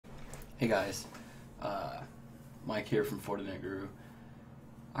Hey guys, Mike here from Fortinet Guru.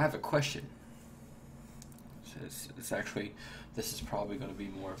 I have a question. So it's actually, this is probably going to be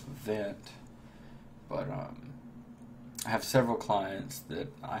more of a vent, but I have several clients that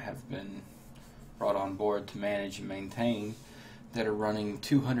I have been brought on board to manage and maintain that are running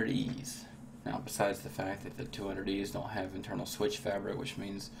 200Es. Now, besides the fact that the 200Es don't have internal switch fabric, which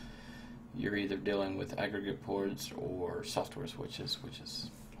means you're either dealing with aggregate ports or software switches, which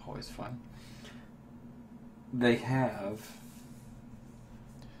is always fun. They have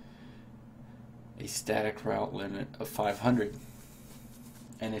a static route limit of 500,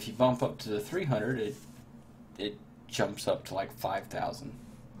 and if you bump up to the 300, it jumps up to like 5,000.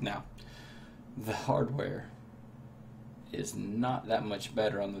 Now, the hardware is not that much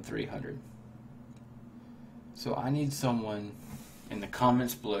better on the 300. So I need someone in the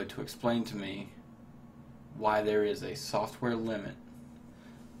comments below to explain to me why there is a software limit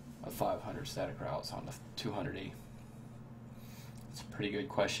of 500 static routes on the 200E. It's a pretty good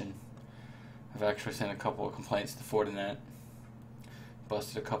question. I've actually sent a couple of complaints to Fortinet,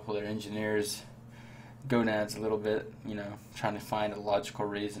 busted a couple of their engineers' gonads a little bit, trying to find a logical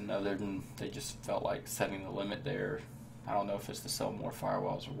reason other than they just felt like setting the limit there. I don't know if it's to sell more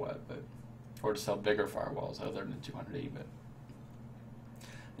firewalls or what, or to sell bigger firewalls other than 200E, but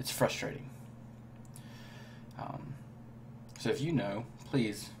it's frustrating. So if you know,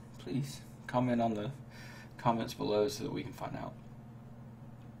 please comment on the comments below so that we can find out.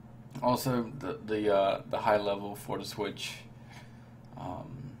 Also, the high level FortiSwitch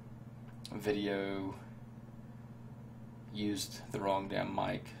video used the wrong damn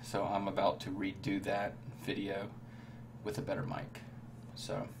mic, so I'm about to redo that video with a better mic.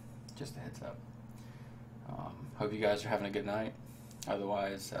 So just a heads up. Hope you guys are having a good night.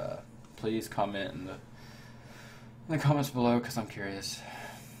 Otherwise, please comment in the comments below because I'm curious.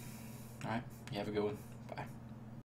 Alright, you have a good one.